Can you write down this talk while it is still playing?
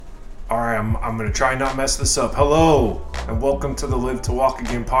I'm going to try not mess this up. Hello, and welcome to the Live to Walk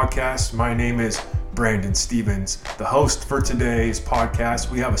Again podcast. My name is Brandon Stevens, the host for today's podcast.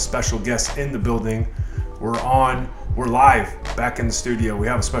 We have a special guest in the building. We're live back in the studio. We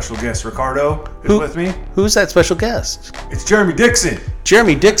have a special guest. Ricardo is with me. Who's that special guest? It's Jerimie Dixon.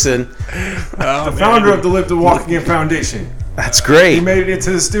 Jerimie Dixon. The founder of the Live to Walk Again Foundation. That's great. He made it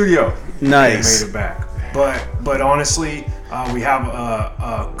into the studio. Nice. He made it back. But honestly, we have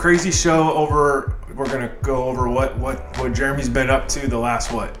a crazy show over. We're going to go over what Jerimie's been up to the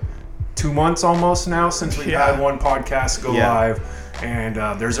last, 2 months almost now since we've had one podcast go live. And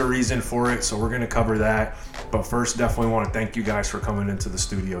there's a reason for it, so we're going to cover that. But first, definitely want to thank you guys for coming into the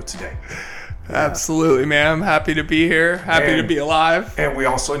studio today. Absolutely, man. I'm happy to be here. Happy to be alive. And we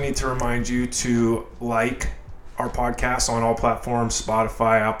also need to remind you to like our podcast on all platforms,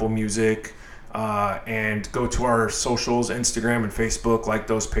 Spotify, Apple Music, and go to our socials, Instagram and Facebook, like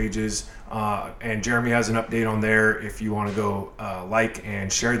those pages. And Jerimie has an update on there if you want to go like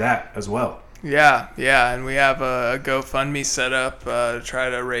and share that as well. Yeah, and we have a GoFundMe set up to try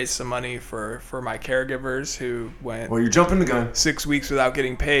to raise some money for my caregivers who went. Well, you're jumping the gun. 6 weeks without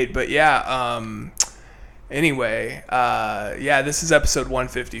getting paid, but anyway, this is episode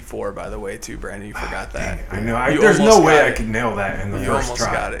 154, by the way, too, Brandon. You forgot that. I know. There's no way I could nail that in the first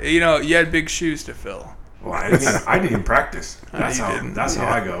try. You almost got it. You know, you had big shoes to fill. Well, I didn't even practice. That's how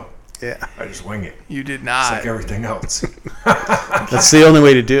I go. Yeah, I just wing it. You did not. It's like everything else. That's the only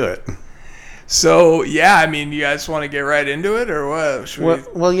way to do it. So, you guys want to get right into it or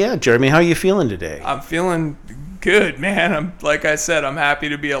what? Well, yeah, Jerimie, how are you feeling today? I'm feeling good, man. Like I said, I'm happy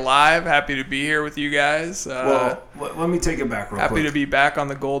to be alive, happy to be here with you guys. Let me take it back real quick. Happy to be back on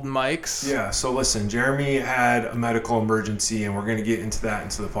the golden mics. Yeah, so listen, Jerimie had a medical emergency, and we're going to get into that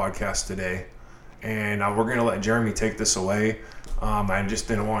into the podcast today. And we're going to let Jerimie take this away. I just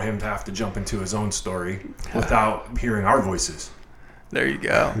didn't want him to have to jump into his own story without hearing our voices. There you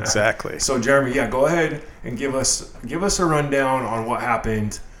go. Exactly. So Jerimie, go ahead and give us a rundown on what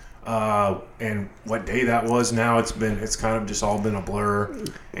happened and what day that was. Now it's kind of just all been a blur,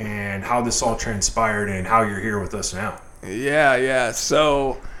 and how this all transpired and how you're here with us now. Yeah.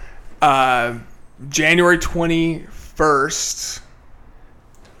 So January 21st.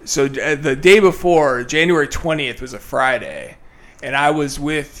 So the day before, January 20th was a Friday, and I was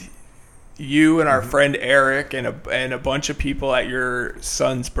with you and our friend Eric and a bunch of people at your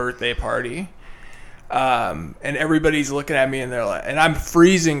son's birthday party. And everybody's looking at me and they're like, and I'm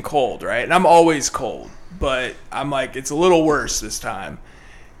freezing cold, right? And I'm always cold, but I'm like, it's a little worse this time.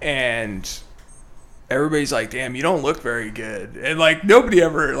 And everybody's like, damn, you don't look very good. And like, nobody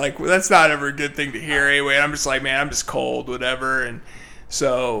ever, like, that's not ever a good thing to hear anyway. And I'm just like, man, I'm just cold, whatever. And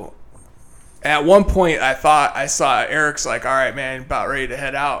so at one point, I thought I saw Eric's like, all right, man, about ready to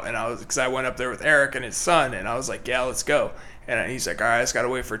head out. And because I went up there with Eric and his son, and I was like, yeah, let's go. And he's like, all right, I just got to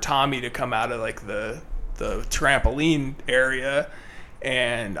wait for Tommy to come out of like the trampoline area.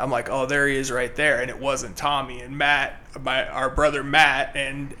 And I'm like, oh, there he is right there. And it wasn't Tommy. And Matt, our brother Matt,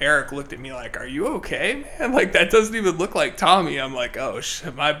 and Eric looked at me like, are you okay, man? Like, that doesn't even look like Tommy. I'm like, oh,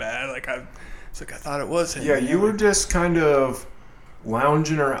 shit, my bad. Like, I thought it was him. Yeah, you were just kind of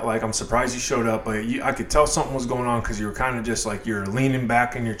lounging around. Like, I'm surprised you showed up, but I could tell something was going on because you were kind of just like, you're leaning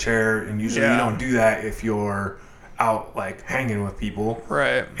back in your chair, and usually you don't do that if you're out like hanging with people,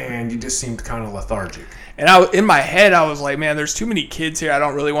 right? And you just seemed kind of lethargic. And in my head, I was like, man, there's too many kids here. I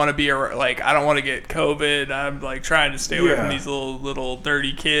don't really want to be like, I don't want to get COVID. I'm like trying to stay away from these little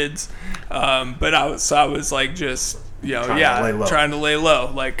dirty kids. But I was like, just trying to lay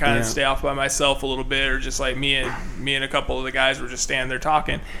low, like kind of stay off by myself a little bit, or just like me and a couple of the guys were just standing there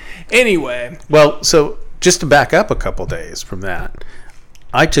talking. Anyway, well, so just to back up a couple days from that,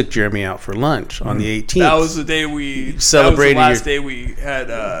 I took Jerimie out for lunch on the 18th. That was the day we celebrated. That was the last day we had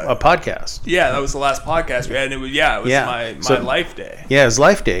a podcast. Yeah, that was the last podcast we had, and it was my life day. Yeah, it was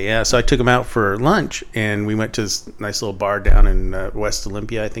life day. Yeah, so I took him out for lunch, and we went to this nice little bar down in West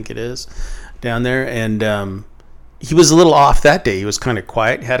Olympia, I think it is, down there, and he was a little off that day. He was kind of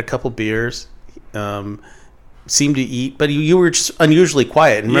quiet, had a couple beers, seemed to eat, but you were just unusually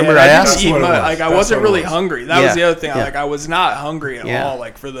quiet. And remember, I asked you, I wasn't really hungry. That was the other thing. I was not hungry at all,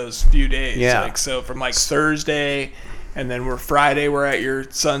 like for those few days. Yeah. Like, so from like Thursday, and then Friday we're at your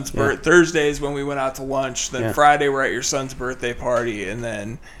son's birthday. Thursdays when we went out to lunch. Then Friday we're at your son's birthday party, and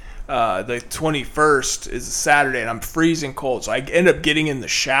then the 21st is a Saturday, and I'm freezing cold. So I end up getting in the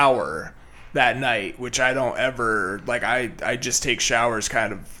shower that night, which I don't ever like. I just take showers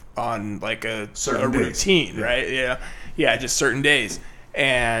kind of on like a routine, right? Yeah, just certain days.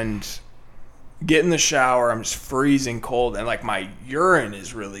 And get in the shower, I'm just freezing cold, and like my urine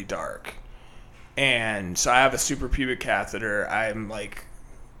is really dark. And so I have a suprapubic catheter. I'm like,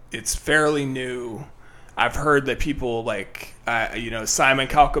 it's fairly new. I've heard that people like, Simon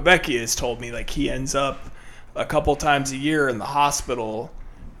Calcabecchia has told me like he ends up a couple times a year in the hospital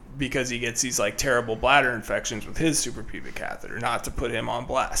because he gets these like terrible bladder infections with his suprapubic catheter. Not to put him on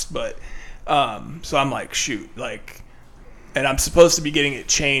blast, but so I'm like, shoot, like, and I'm supposed to be getting it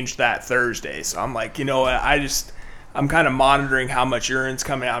changed that Thursday. So I'm like, you know what? I'm kind of monitoring how much urine's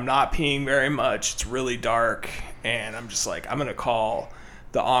coming out. I'm not peeing very much. It's really dark, and I'm just like, I'm gonna call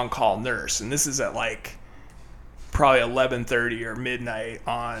the on-call nurse, and this is at like probably 11:30 or midnight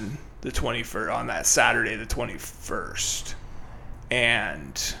on the 21st, on that Saturday the 21st,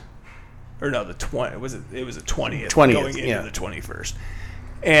 the 20 was it? It was the 20th going into the 21st,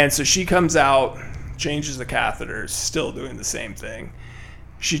 and so she comes out, changes the catheters, still doing the same thing.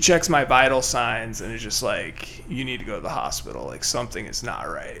 She checks my vital signs and is just like, you need to go to the hospital. Like, something is not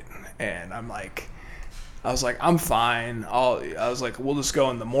right. And I was like, I'm fine. I was like, we'll just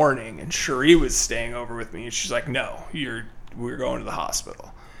go in the morning. And Cherie was staying over with me. And she's like, no, we're going to the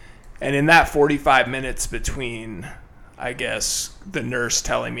hospital. And in that 45 minutes between, I guess, the nurse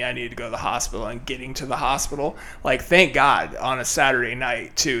telling me I needed to go to the hospital and getting to the hospital, like, thank God on a Saturday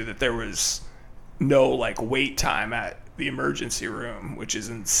night, too, that there was no, like, wait time at the emergency room, which is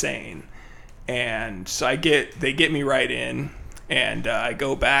insane. And so they get me right in, and I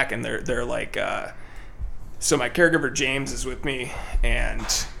go back, and they're like, so my caregiver James is with me, and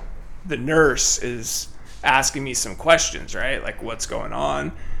the nurse is asking me some questions, right? Like, what's going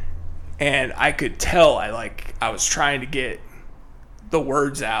on? And I could tell I was trying to get the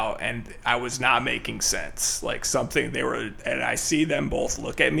words out, and I was not making sense. Like, and I see them both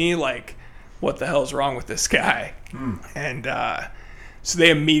look at me like, what the hell's wrong with this guy? And so they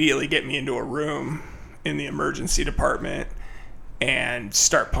immediately get me into a room in the emergency department and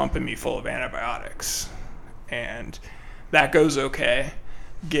start pumping me full of antibiotics. And that goes okay.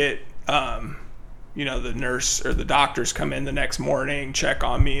 Get, the nurse or the doctors come in the next morning, check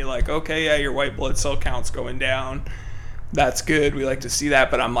on me, like, okay, yeah, your white blood cell count's going down. That's good. We like to see that.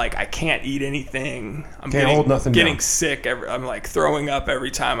 But I'm like, I can't eat anything. I'm getting sick. I'm like throwing up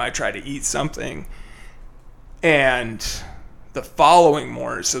every time I try to eat something. And the following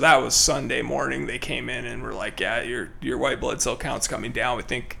morning, so that was Sunday morning, they came in and were like, yeah, your white blood cell count's coming down. We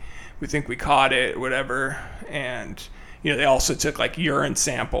think we caught it, whatever. And, they also took like urine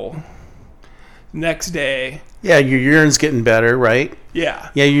sample. Next day. Yeah, your urine's getting better, right? Yeah.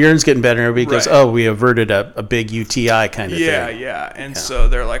 Yeah, your urine's getting better. Everybody goes, oh, we averted a big UTI kind of thing. Yeah. And so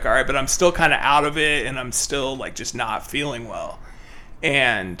they're like, all right, but I'm still kind of out of it, and I'm still like just not feeling well.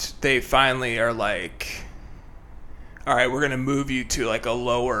 And they finally are like, all right, we're going to move you to like a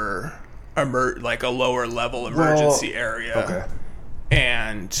lower level emergency area. Okay.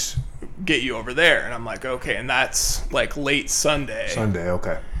 And get you over there. And I'm like, okay. And that's like late Sunday.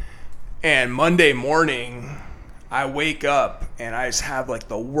 Okay. And Monday morning, I wake up and I just have like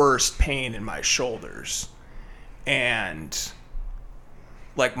the worst pain in my shoulders, and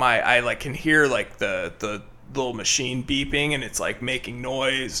like I can hear like the little machine beeping, and it's like making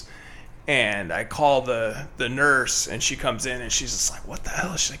noise. And I call the nurse, and she comes in, and she's just like, "What the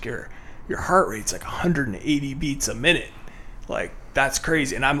hell?" She's like, "Your heart rate's like 180 beats a minute, like that's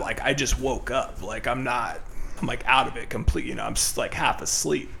crazy." And I'm like, I just woke up, like I'm like out of it completely, I'm like half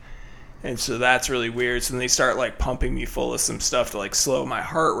asleep. And so that's really weird. So then they start like pumping me full of some stuff to like slow my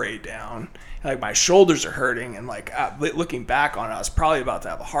heart rate down. And, like my shoulders are hurting, and like looking back on it, I was probably about to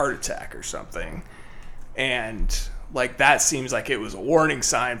have a heart attack or something. And like that seems like it was a warning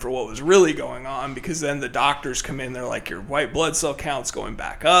sign for what was really going on, because then the doctors come in, they're like, your white blood cell count's going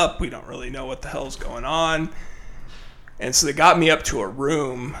back up. We don't really know what the hell's going on. And so they got me up to a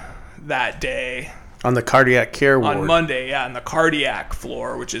room that day. On the cardiac care ward. On Monday, yeah, on the cardiac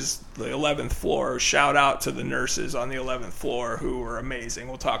floor, which is the 11th floor. Shout out to the nurses on the 11th floor who were amazing.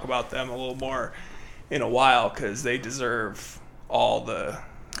 We'll talk about them a little more in a while, because they deserve all the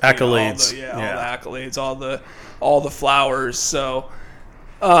accolades. All the accolades, all the flowers. So,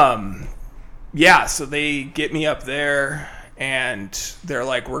 so they get me up there, and they're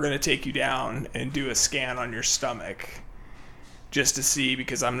like, we're going to take you down and do a scan on your stomach, just to see,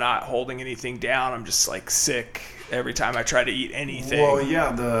 because I'm not holding anything down. I'm just like sick every time I try to eat anything. Well,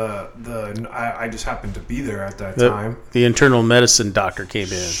 yeah, I just happened to be there at that time. The internal medicine doctor came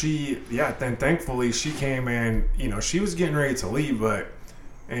in. Then thankfully she came in. She was getting ready to leave, but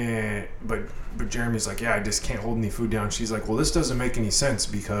Jerimie's like, yeah, I just can't hold any food down. She's like, well, this doesn't make any sense,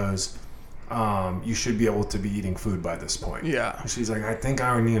 because you should be able to be eating food by this point. Yeah. And she's like, I think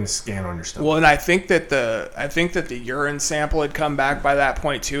I need a scan on your stomach. Well, and I think that the urine sample had come back by that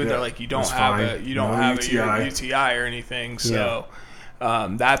point too. And they're like, you don't have a UTI or anything. So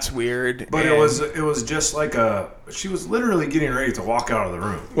that's weird. But it was just like she was literally getting ready to walk out of the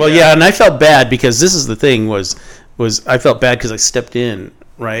room. Well, and I felt bad because this is the thing was I felt bad because I stepped in,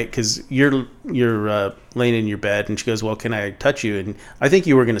 right? Because you're laying in your bed, and she goes, well, can I touch you? And I think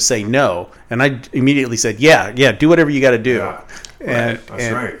you were going to say no, and I immediately said, yeah, do whatever you got to do. Yeah.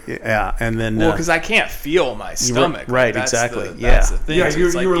 That's right. Yeah, and then because I can't feel my stomach. Right, exactly. That's the thing. Yeah,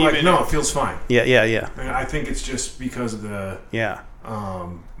 you were like, no, it feels fine. Yeah. And I think it's just because of the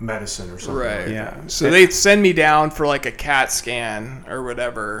medicine or something. Right. Like Yeah. So they send me down for like a CAT scan or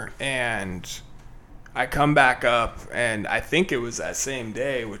whatever, and I come back up, and I think it was that same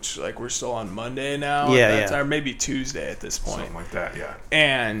day, which like we're still on Monday now. Or maybe Tuesday at this point. Something like that, yeah.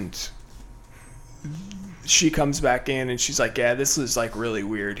 And she comes back in, and she's like, yeah, this is like really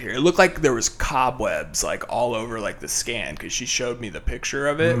weird here. It looked like there was cobwebs like all over like the scan, because she showed me the picture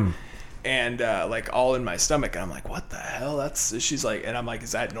of it. And like all in my stomach, and I'm like, what the hell? She's like, and I'm like,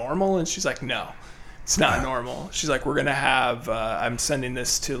 is that normal? And she's like, no, it's not normal. She's like, we're gonna have I'm sending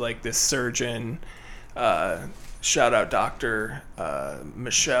this to like this surgeon, shout out Dr.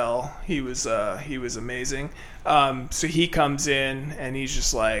 Michelle. He was amazing. So he comes in, and he's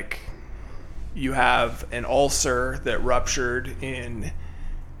just like, you have an ulcer that ruptured in,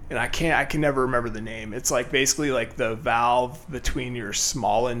 and I can never remember the name. It's like basically like the valve between your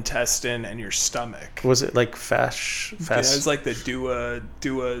small intestine and your stomach. Was it like fast? Yeah, it's like the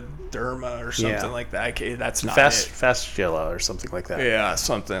duoderma or something like that. That's not fasciola or something like that. Yeah,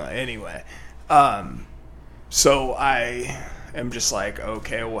 something. Anyway, so I am just like,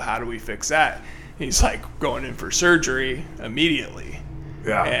 okay, well, how do we fix that? He's like, going in for surgery immediately.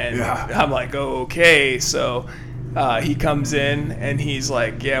 Yeah. And I'm like, oh, okay. So he comes in, and he's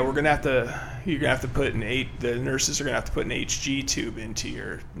like, yeah, you're gonna have to put the nurses are gonna have to put an HG tube into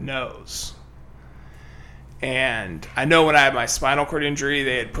your nose. And I know when I had my spinal cord injury,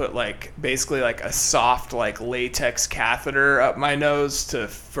 they had put like basically like a soft like latex catheter up my nose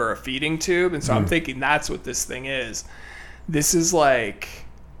for a feeding tube, and so I'm thinking that's what this thing is. This is like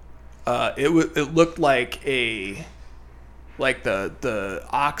it looked like the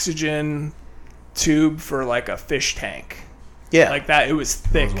oxygen tube for like a fish tank. Yeah, like that. It was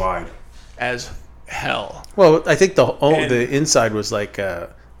thick. It was wide as hell. Well, I think the inside was like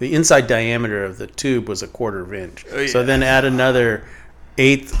the inside diameter of the tube was 1/4 inch. Oh, yeah. So then add another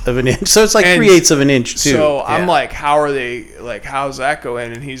 1/8 of an inch. So it's like 3/8 of an inch too. So I'm like, how's that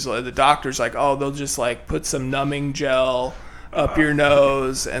going? And he's like, the doctor's like, oh, they'll just like put some numbing gel up your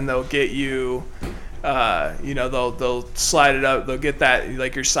nose, and they'll get you. They'll slide it up. They'll get that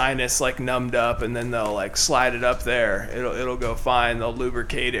like your sinus like numbed up, and then they'll like slide it up there. It'll go fine. They'll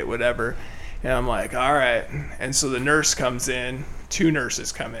lubricate it, whatever. And I'm like, all right. And so the nurse comes in. 2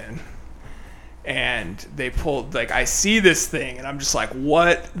 nurses come in, and they pull like I see this thing, and I'm just like,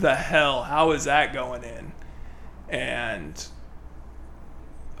 what the hell? How is that going in? And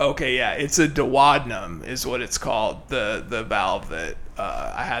okay, yeah, it's a duodenum is what it's called. The valve that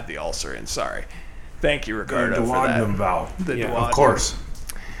I had the ulcer in. Sorry. Thank you, Ricardo, the for that. duodenum valve. The duodenum. Of course.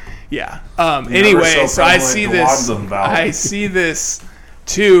 Yeah. Anyway, so I see this. Valve. I see this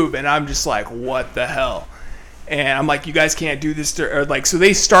tube, and I'm just like, what the hell? And I'm like, you guys can't do this or like, so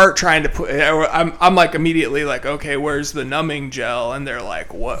they start trying to put. I'm like immediately like, okay, where's the numbing gel? And they're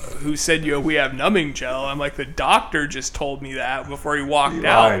like, what? Who said we have numbing gel? I'm like, the doctor just told me that before he walked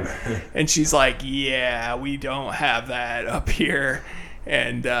out. And she's like, yeah, we don't have that up here.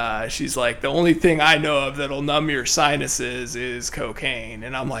 And she's like, the only thing I know of that'll numb your sinuses is cocaine.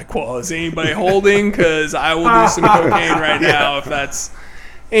 And I'm like, well, is anybody holding? Because I will do some cocaine right now if that's...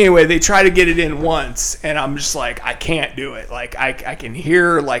 Anyway, they try to get it in once, and I'm just like, I can't do it. Like, I can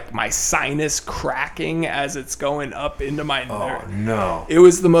hear, like, my sinus cracking as it's going up into my nerve. Oh, no. It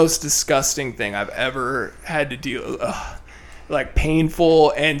was the most disgusting thing I've ever had to deal with. Like,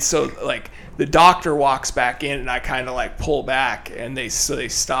 painful. And so, like, the doctor walks back in, and I kind of, like, pull back, and they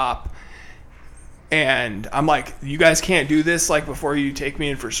stop. And I'm like, you guys can't do this, like, before you take me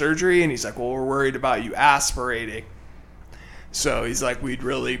in for surgery? And he's like, well, we're worried about you aspirating. So he's like, we'd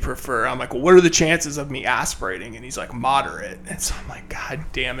really prefer. I'm like, well, what are the chances of me aspirating? And he's like, moderate. And so I'm like, God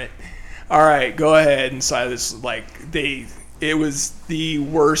damn it. All right, go ahead. And so I was like, it was the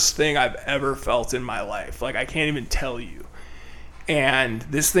worst thing I've ever felt in my life. Like, I can't even tell you. And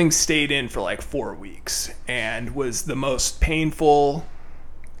this thing stayed in for like 4 weeks and was the most painful,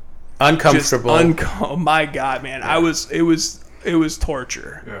 uncomfortable. Oh my God, man. Yeah. It was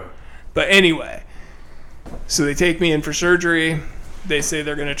torture. Yeah. But anyway, so they take me in for surgery. They say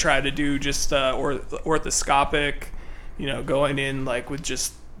they're going to try to do just orthoscopic, going in like with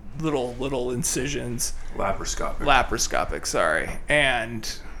just little incisions. Laparoscopic, sorry. And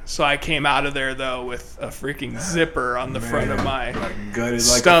so I came out of there though with a freaking zipper on the front of my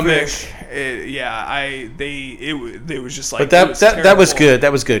stomach. It was just like. But that was good.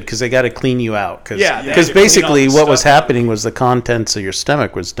 That was good because they got to clean you out. Because basically what was happening was the contents of your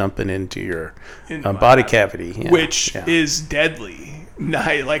stomach was dumping into your body cavity, which is deadly.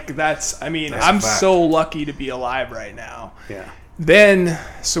 I'm so lucky to be alive right now. Yeah. Then,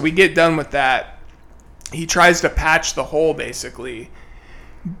 so we get done with that. He tries to patch the hole basically.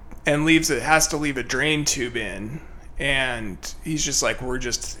 And has to leave a drain tube in, and he's just like, we're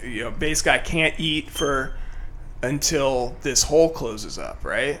just, basically I can't eat until this hole closes up,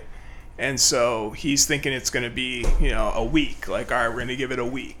 right? And so he's thinking it's going to be, a week. Like, all right, we're going to give it a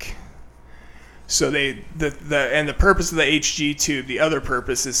week. So the purpose of the HG tube, the other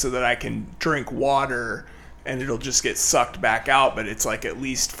purpose is so that I can drink water and it'll just get sucked back out. But it's like, at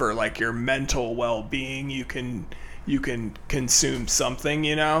least for like your mental well-being, you can consume something,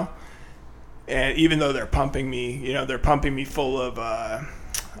 and even though they're pumping me full of I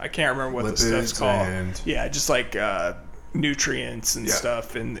can't remember what the stuff's called, just like nutrients and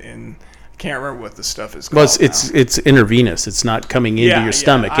stuff, and I can't remember what the stuff is called. Well, it's intravenous. It's not coming into your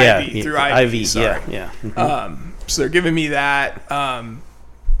stomach. Through IV. Sorry. Mm-hmm. So they're giving me that,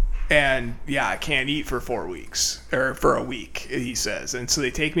 and I can't eat for 4 weeks or for a week, he says. And so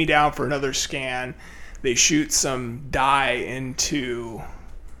they take me down for another scan. They shoot some dye into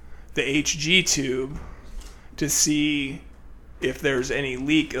the HG tube to see if there's any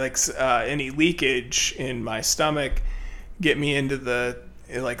any leakage in my stomach. Get me into the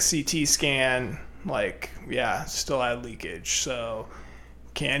CT scan. Still had leakage. So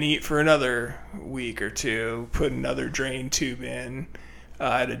can't eat for another week or two. Put another drain tube in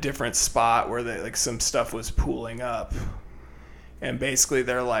at a different spot where some stuff was pooling up. And basically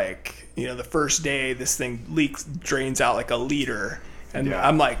they're like, the first day this thing drains out like a liter. And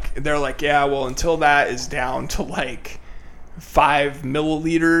I'm like, they're like, well, until that is down to 5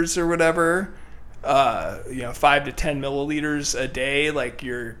 milliliters or whatever, 5 to 10 milliliters a day,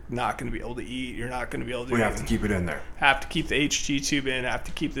 you're not going to be able to eat. You're not going to be able to. We have to keep it in there. Have to keep the HG tube in. Have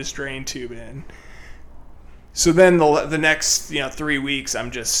to keep this drain tube in. So then the next 3 weeks, I'm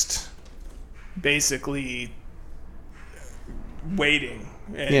just basically waiting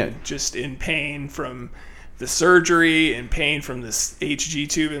and just in pain from the surgery, in pain from this HG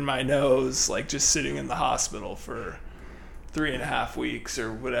tube in my nose, just sitting in the hospital for 3.5 weeks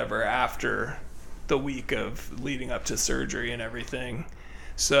or whatever after the week of leading up to surgery and everything.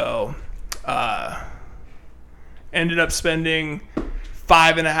 So ended up spending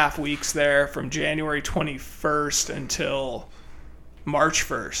 5.5 weeks there from January 21st until March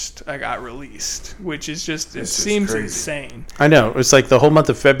 1st. I got released, which is it seems crazy. Insane. I know. It's like the whole month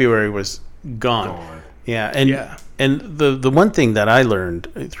of February was gone. Yeah, and the one thing that I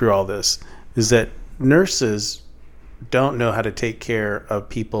learned through all this is that nurses don't know how to take care of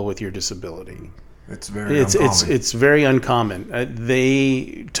people with your disability. It's uncommon. It's very uncommon.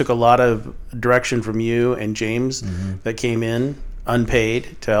 They took a lot of direction from you and James that came in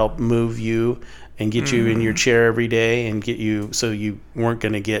unpaid to help move you and get you in your chair every day and get you so you weren't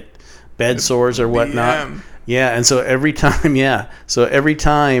going to get bed sores or whatnot. Yeah, and so every time,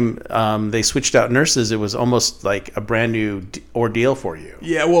 they switched out nurses, it was almost like a brand new ordeal for you.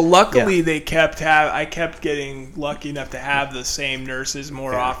 Yeah, well, luckily I kept getting lucky enough to have the same nurses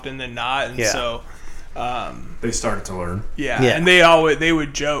more often than not, and so they started to learn. Yeah, and they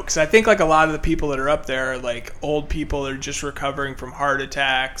would joke, because I think a lot of the people that are up there are old people that are just recovering from heart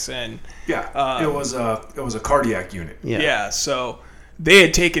attacks, and it was a cardiac unit. Yeah, so they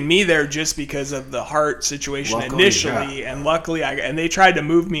had taken me there just because of the heart situation initially, and luckily and they tried to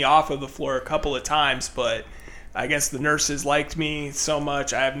move me off of the floor a couple of times, but I guess the nurses liked me so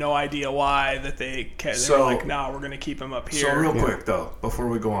much, I have no idea why, that they were like, no, we're going to keep him up here. So real quick though, before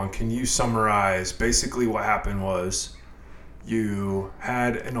we go on, can you summarize basically what happened was you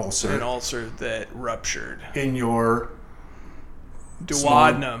had an ulcer that ruptured in your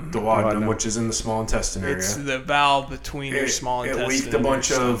duodenum, which is in the small intestine area. It's the valve between your small intestine. It leaked a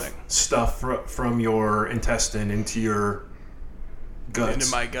bunch of stuff from your intestine into your guts. Into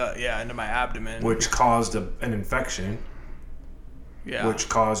my gut, into my abdomen. Which caused an infection. Yeah. Which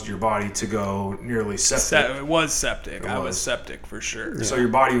caused your body to go nearly septic. It was septic. I was septic for sure. Yeah. So your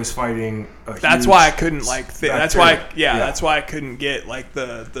body was fighting That's why I couldn't that's why I couldn't get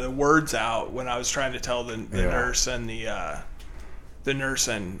the words out when I was trying to tell the nurse and the nurse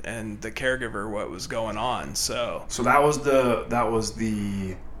and the caregiver what was going on. So that was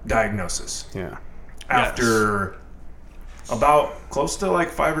the diagnosis. Yeah. After about close to like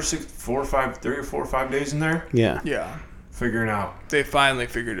 3 or 5 days in there. Yeah. Figuring out. They finally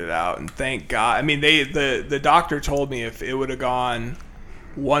figured it out, and thank God. I mean, the doctor told me if it would have gone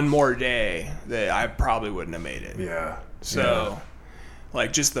one more day, that I probably wouldn't have made it. Yeah. So,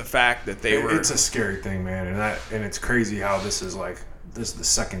 like, just the fact that they were. It's a scary thing, man, and it's crazy how this is the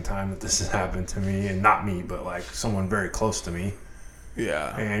second time that this has happened to me, and not me, but like someone very close to me.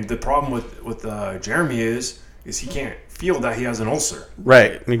 Yeah. And the problem with Jerimie is he can't feel that he has an ulcer.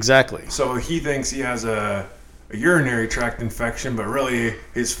 Right. Exactly. So he thinks he has a urinary tract infection, but really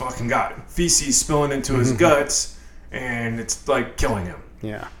he's fucking got feces spilling into his guts, and it's like killing him.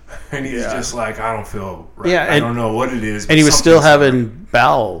 Yeah. And he's just like, I don't feel right. Yeah, I don't know what it is. And he was still having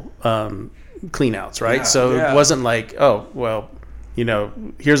bowel clean-outs, right? Yeah. So Yeah. it wasn't like, oh, well,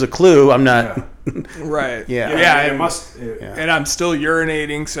 here's a clue. I'm not. Yeah. Right. Yeah. Yeah. And I'm still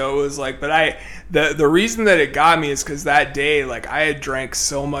urinating, so it was like, but the reason that it got me is because that day, like, I had drank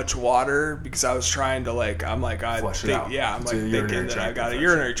so much water because I was trying to, like, I'm like, Flush it out. yeah, I'm It's like a thinking urinary that tract I got a infection.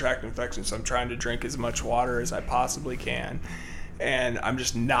 urinary tract infection, so I'm trying to drink as much water as I possibly can, and I'm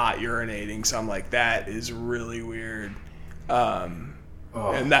just not urinating, so I'm like, that is really weird.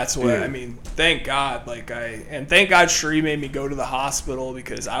 And that's what, dude. I mean, thank God, thank God Jerimie made me go to the hospital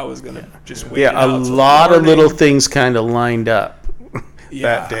because I was going to just wait. Yeah, a lot of little things kind of lined up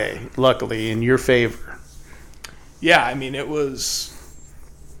Yeah. that day, luckily, in your favor. Yeah, I mean, it was,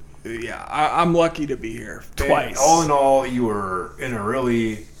 I'm lucky to be here twice. And all in all, you were in a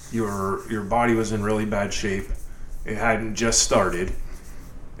really, your body was in really bad shape. It hadn't just started.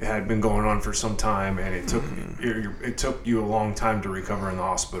 It had been going on for some time, and it took you a long time to recover in the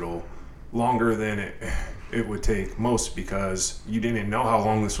hospital, longer than it would take most, because you didn't know how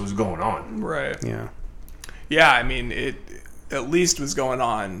long this was going on. Right. Yeah. Yeah, I mean, it at least was going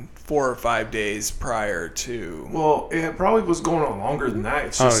on 4 or 5 days prior to. Well, it probably was going on longer than that.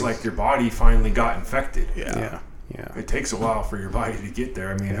 It's just Oh, like your body finally got infected. Yeah. It takes a while for your body to get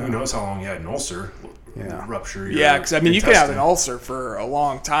there. I mean, who knows how long you had an ulcer rupture? Yeah, because I mean, you can have an intestine. ulcer for a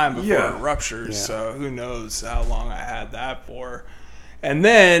long time before Yeah. it ruptures. Yeah. So who knows how long I had that for? And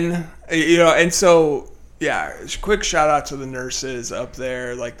then and so quick shout out to the nurses up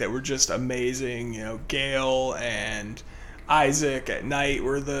there, like, that were just amazing. Gail and Isaac at night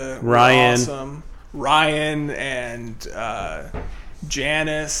were Ryan. awesome. Ryan and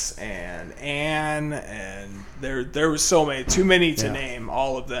Janice and Anne, and there was too many to name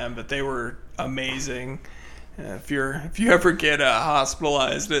all of them, but they were amazing. If you ever get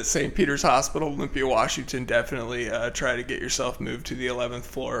hospitalized at St. Peter's Hospital, Olympia, Washington, definitely try to get yourself moved to the 11th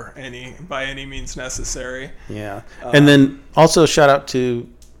floor by any means necessary. Yeah. And then also shout out to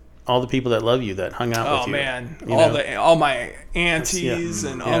all the people that love you, that hung out with you. Oh man, You know? all my aunties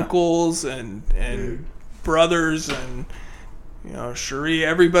and uncles and brothers and Cherie,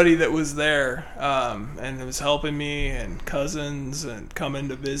 everybody that was there, and was helping me, and cousins, and coming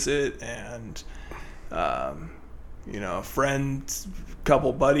to visit, and a friend,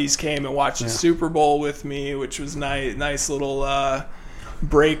 couple buddies came and watched the Super Bowl with me, which was nice little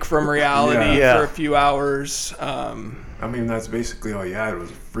break from reality for a few hours. I mean, that's basically all you had was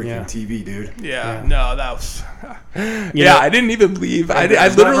freaking TV, dude. No, that was. I didn't even leave. I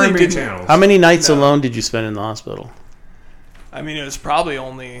There's not literally very many didn't. channels. How many nights alone did you spend in the hospital? I mean, it was probably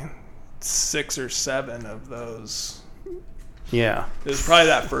only 6 or 7 of those. Yeah. It was probably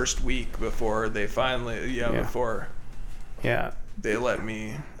that first week before they finally, before they let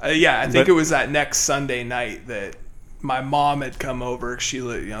me. I think it was that next Sunday night that my mom had come over. She,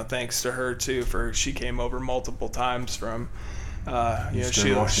 thanks to her too, she came over multiple times from.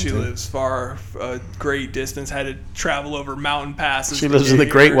 She lives far, a great distance. Had to travel over mountain passes. She lives in the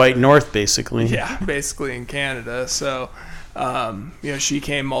Great White North, basically. Yeah, basically in Canada. So. She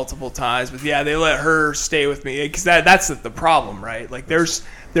came multiple times, but they let her stay with me, because that's the problem, right? Like,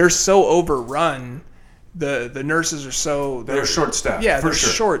 they're so overrun. The nurses are they're short staffed. Yeah, they're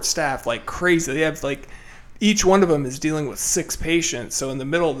short staffed like crazy. They have, like, each one of them is dealing with 6 patients. So in the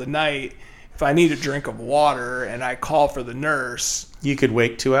middle of the night, if I need a drink of water and I call for the nurse, you could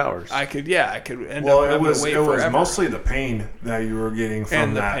wait 2 hours. I could end well, up having to wait it was forever. mostly the pain that you were getting from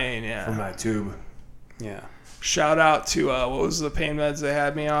And the pain, from that tube. Yeah. Shout out to what was the pain meds they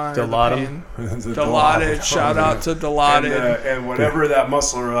had me on? Dilaudid. Dilaudid. Shout out to Dilaudid. And whatever that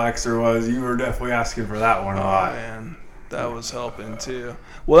muscle relaxer was, you were definitely asking for that one a lot. Man. That was helping too.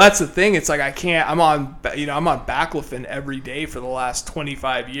 Well, that's the thing. It's like I can't. I'm on baclofen every day for the last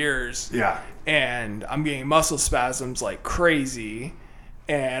 25 years. Yeah. And I'm getting muscle spasms like crazy.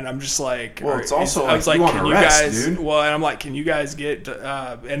 And I'm just like, well, it's also I was like, can you rest, guys? Dude. Well, and I'm like, can you guys get?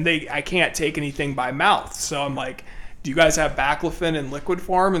 And I can't take anything by mouth. So I'm like, do you guys have baclofen in liquid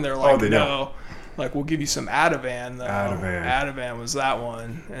form? And they're like, they no. don't. Like, we'll give you some Ativan though. Ativan. Ativan was that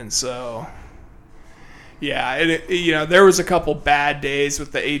one, and so. Yeah, there was a couple bad days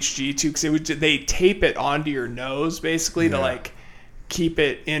with the HG too, because they tape it onto your nose basically to like keep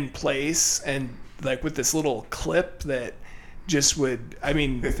it in place, and like with this little clip that just would, I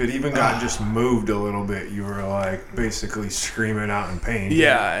mean, if it even got just moved a little bit, you were like basically screaming out in pain.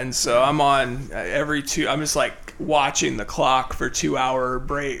 Yeah, and so I'm on I'm just like watching the clock for 2 hour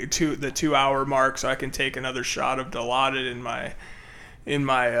break to the 2 hour mark, so I can take another shot of Dilaudid in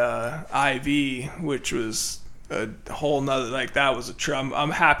my IV, which was a whole nother, like, that was I'm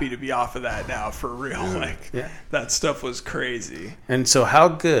happy to be off of that now, for real. That stuff was crazy. And so how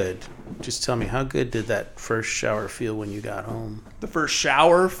good, just tell me, how good did that first shower feel when you got home? The first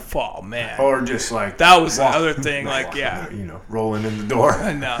shower? Oh, man. Or just like... That was the other thing, rolling in the door.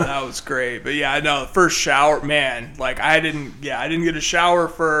 No, that was great. But yeah, no, the first shower, man, like I didn't get a shower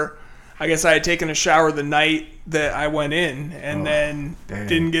for... I guess I had taken a shower the night that I went in, and then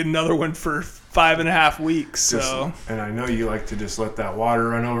didn't get another one for 5.5 weeks. And I know you like to just let that water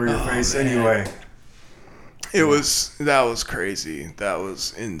run over your face anyway. That was crazy. That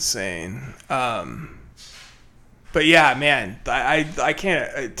was insane. But yeah, man, I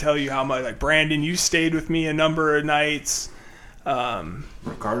can't tell you how much. Like, Brandon, you stayed with me a number of nights.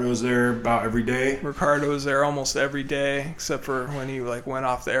 Ricardo's there about every day. Ricardo was there almost every day, except for when he went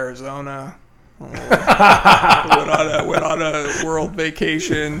off to Arizona. went on a world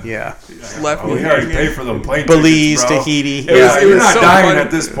vacation. Yeah. Left me. We already paid for them plane Belize, tickets, bro. Tahiti. You're not so dying funny.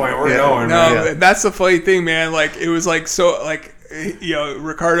 at this point. We're going. No, man. that's the funny thing, man. Like, it was like so. Like,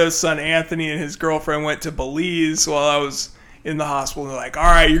 Ricardo's son Anthony and his girlfriend went to Belize while I was in the hospital. And they're like, "All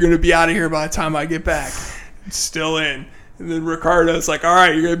right, you're gonna be out of here by the time I get back." Still in. And then Ricardo's like, "All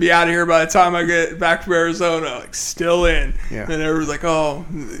right, you're going to be out of here by the time I get back to Arizona." Like, still in. Yeah. And everyone's like, "Oh,"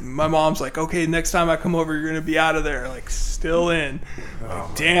 my mom's like, "Okay, next time I come over, you're going to be out of there." Like, still in.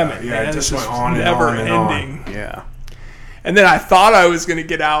 Like, damn it, man. It just went on never and ending. on. Yeah. And then I thought I was going to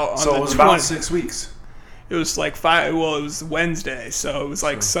get out on So the it was 20th. about 6 weeks. It was like 5. Well, it was Wednesday, so it was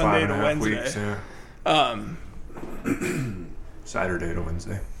like Sunday to 5.5 Wednesday. Weeks, Saturday to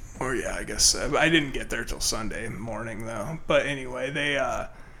Wednesday. Or yeah, I guess I didn't get there till Sunday morning though. But anyway,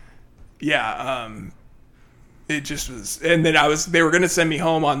 it just was. And then they were gonna send me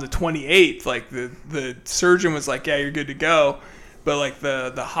home on the 28th. Like the surgeon was like, "Yeah, you're good to go." But like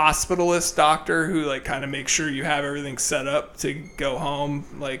the hospitalist doctor who like kind of makes sure you have everything set up to go home,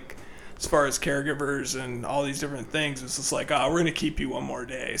 like as far as caregivers and all these different things, was just like, "Oh, we're gonna keep you one more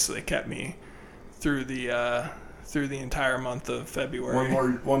day." So they kept me through the entire month of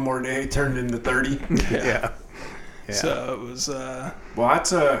February. One more day turned into 30. Yeah. So it was. Well,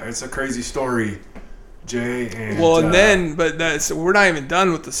 it's a crazy story, Jay. And we're not even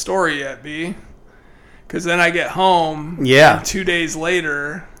done with the story yet, B. Because then I get home. Yeah. And 2 days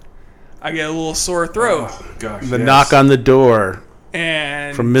later, I get a little sore throat. Oh, gosh, The knock on the door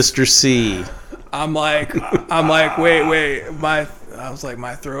And from Mr. C. I'm like, wait, I was like,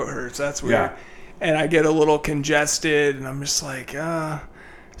 my throat hurts. That's weird. Yeah. And I get a little congested, and I'm just like, I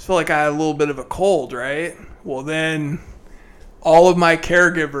just feel like I had a little bit of a cold, right? Well, then all of my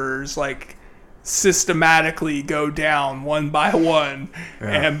caregivers, like, systematically go down one by one.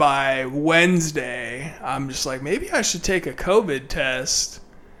 Yeah. And by Wednesday, I'm just like, maybe I should take a COVID test.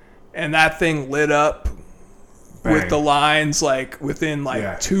 And that thing lit up. Bang. With the lines, like, within,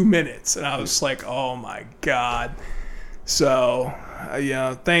 2 minutes. And I was like, oh, my God. So,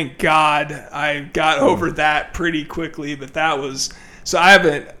 thank God I got over that pretty quickly. But that was... So,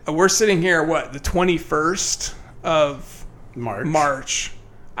 we're sitting here, the 21st of March.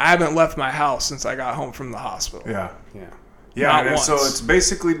 I haven't left my house since I got home from the hospital. Yeah. Not And once. so it's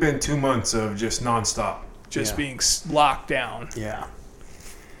basically been 2 months of just nonstop. Being locked down. Yeah.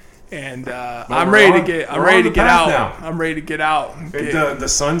 And I'm ready to get out. Now. I'm ready to get out. The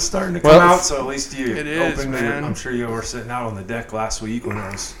sun's starting to come out, so at least you it is, opened man. I'm sure you were sitting out on the deck last week when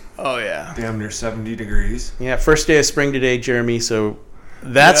it was Oh yeah. damn near 70 degrees. Yeah, first day of spring today, Jerimie. So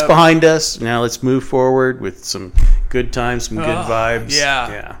that's Yep. behind us. Now let's move forward with some good times, some good vibes.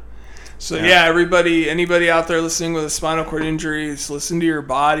 Yeah. So anybody out there listening with a spinal cord injury, just listen to your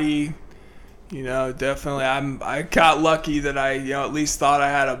body. Definitely. I got lucky that I, at least thought I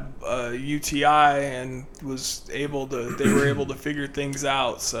had a UTI and they were able to figure things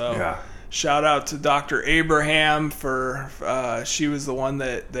out. So Yeah. shout out to Dr. Abraham for, she was the one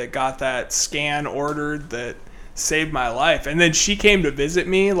that got that scan ordered that saved my life. And then she came to visit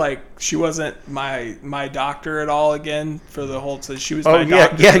me. Like, she wasn't my doctor at all again for the whole, so she was my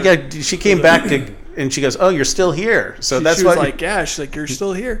doctor. Yeah. She came back and she goes, "Oh, you're still here." So that's she why. Was like, yeah, she's like, "You're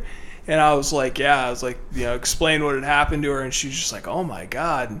still here." And I was like, explain what had happened to her, and she's just like, "Oh my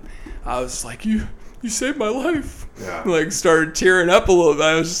God." And I was like, you saved my life. Yeah. Like, started tearing up a little bit.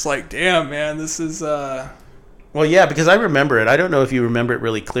 I was just like, damn, man, this is Well, yeah, because I remember it. I don't know if you remember it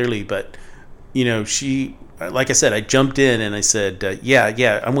really clearly, but she, like I said, I jumped in and I said,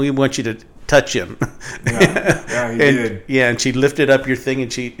 yeah, we want you to touch him. Yeah, you did. Yeah, and she lifted up your thing,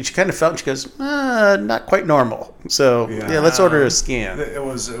 and she kind of felt, and she goes, not quite normal. So let's order a scan. There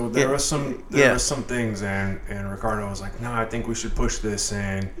was some things, and Ricardo was like, no, I think we should push this,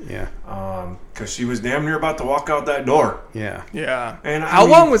 and because she was damn near about to walk out that door. Yeah. And how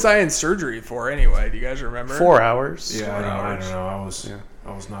long was I in surgery for anyway? Do you guys remember? 4 hours. Yeah, I don't know.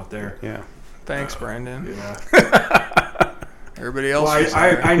 I was not there. Yeah. Thanks, Brandon. Yeah. Everybody else.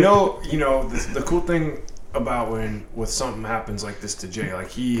 Well, I know. The cool thing about when something happens like this to Jay,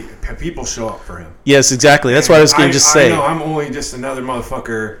 like people show up for him. Yes, exactly. That's what I was going to just say. I know I'm only just another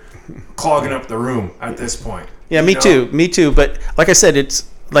motherfucker clogging up the room at this point. Yeah, me too. But like I said, it's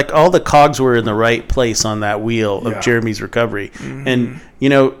like all the cogs were in the right place on that wheel of Jerimie's recovery, and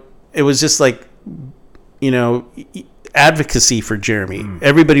it was just like advocacy for Jerimie.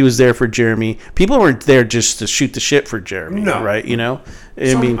 Everybody was there for Jerimie. People weren't there just to shoot the shit for Jerimie, right?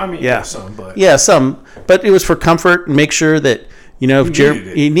 Some, but it was for comfort and make sure that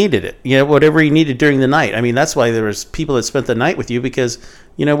if he needed it, whatever he needed during the night. I mean, that's why there was people that spent the night with you, because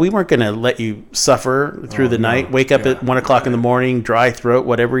we weren't going to let you suffer through the night, wake up at 1 o'clock in the morning, dry throat,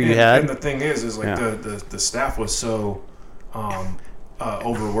 whatever you had. And the thing is like the staff was so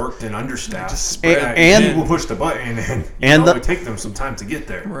overworked and understaffed, and people push the button, and it would take them some time to get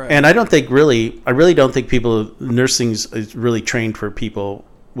there. Right. And I really don't think nursing is really trained for people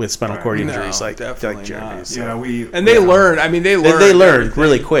with spinal cord injuries like Jerimie's. They learned. I mean, they learned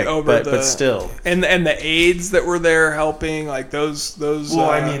really quick, but still. And the aides that were there helping, like those.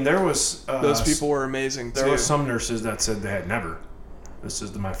 Well, there was those people were amazing too. There were some nurses that said they had never. This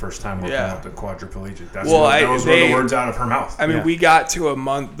is my first time working with the quadriplegic. Those were the words out of her mouth. I mean, we got to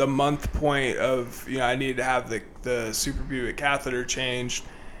the month point of, I needed to have the suprapubic catheter changed.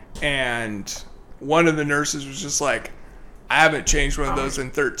 And one of the nurses was just like, I haven't changed one of those in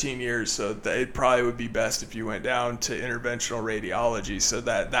 13 years, so it probably would be best if you went down to interventional radiology. So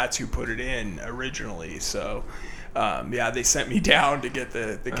that's who put it in originally. So, they sent me down to get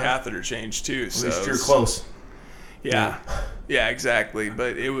the catheter changed too. At least you're close. Yeah, exactly.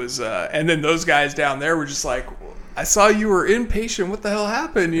 But it was, and then those guys down there were just like, I saw you were inpatient. What the hell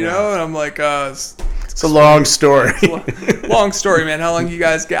happened? And I'm like, it's a long story. Long story, man. How long you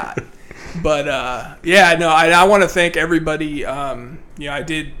guys got? But I want to thank everybody. I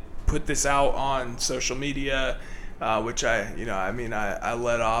did put this out on social media, which I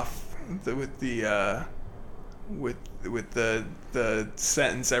let off with the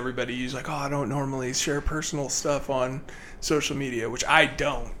sentence everybody used, like, I don't normally share personal stuff on social media, which I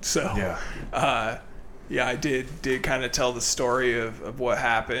don't. So I did kind of tell the story of what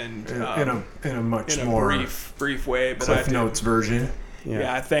happened in a much more brief way, but Cliff Notes version.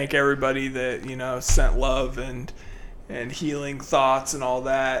 I thank everybody that sent love and healing thoughts and all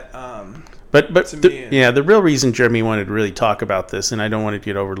that. But the real reason Jerimie wanted to really talk about this, and I don't want it to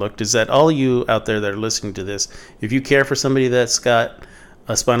get overlooked, is that all you out there that are listening to this, if you care for somebody that's got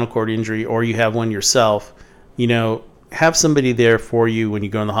a spinal cord injury or you have one yourself, have somebody there for you when you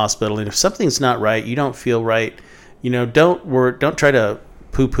go in the hospital. And if something's not right, you don't feel right, don't try to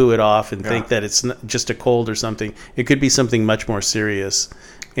poo-poo it off and think that it's just a cold or something. It could be something much more serious.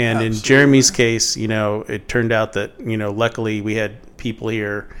 And Absolutely. In Jerimie's case, it turned out that, luckily we had people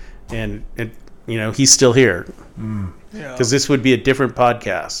here, and he's still here. Because this would be a different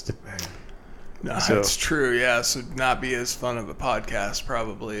podcast. No, it's true. Yeah, so it'd not be as fun of a podcast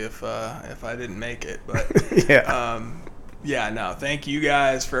probably if I didn't make it. But thank you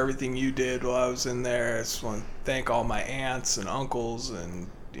guys for everything you did while I was in there. I just want to thank all my aunts and uncles and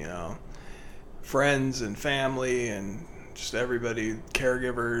friends and family and just everybody,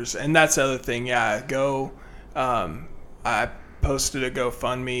 caregivers. And that's the other thing. I posted a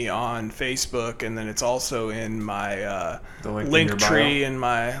GoFundMe on Facebook, and then it's also in my link tree and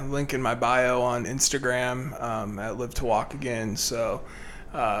my link in my bio on Instagram at Live to Walk Again. So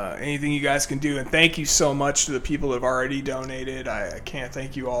anything you guys can do. And thank you so much to the people that have already donated. I can't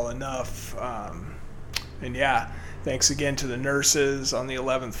thank you all enough. And yeah, thanks again to the nurses on the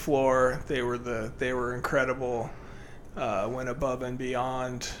 11th floor. They were incredible. Went above and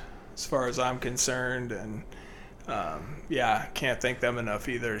beyond as far as I'm concerned. And yeah, can't thank them enough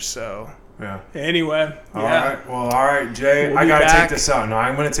either. So yeah. Anyway, all right, Jay. I gotta take this out. No,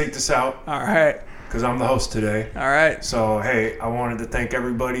 I'm gonna take this out. All right. Because I'm the host today. All right. So, hey, I wanted to thank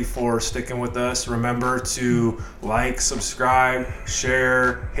everybody for sticking with us. Remember to like, subscribe,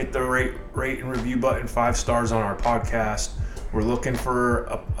 share, hit the rate and review button, 5 stars on our podcast. We're looking for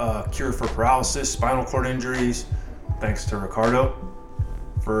a cure for paralysis, spinal cord injuries. Thanks to Ricardo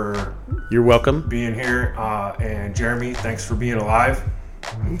for You're welcome. being here. And Jerimie, thanks for being alive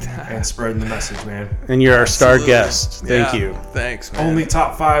and spreading the message, man. And you're our star Absolutely. guest. Thank you. Thanks, man. Only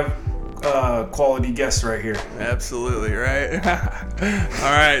top 5 quality guests right here. Absolutely, right?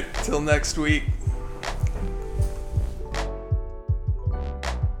 All right. Till next week.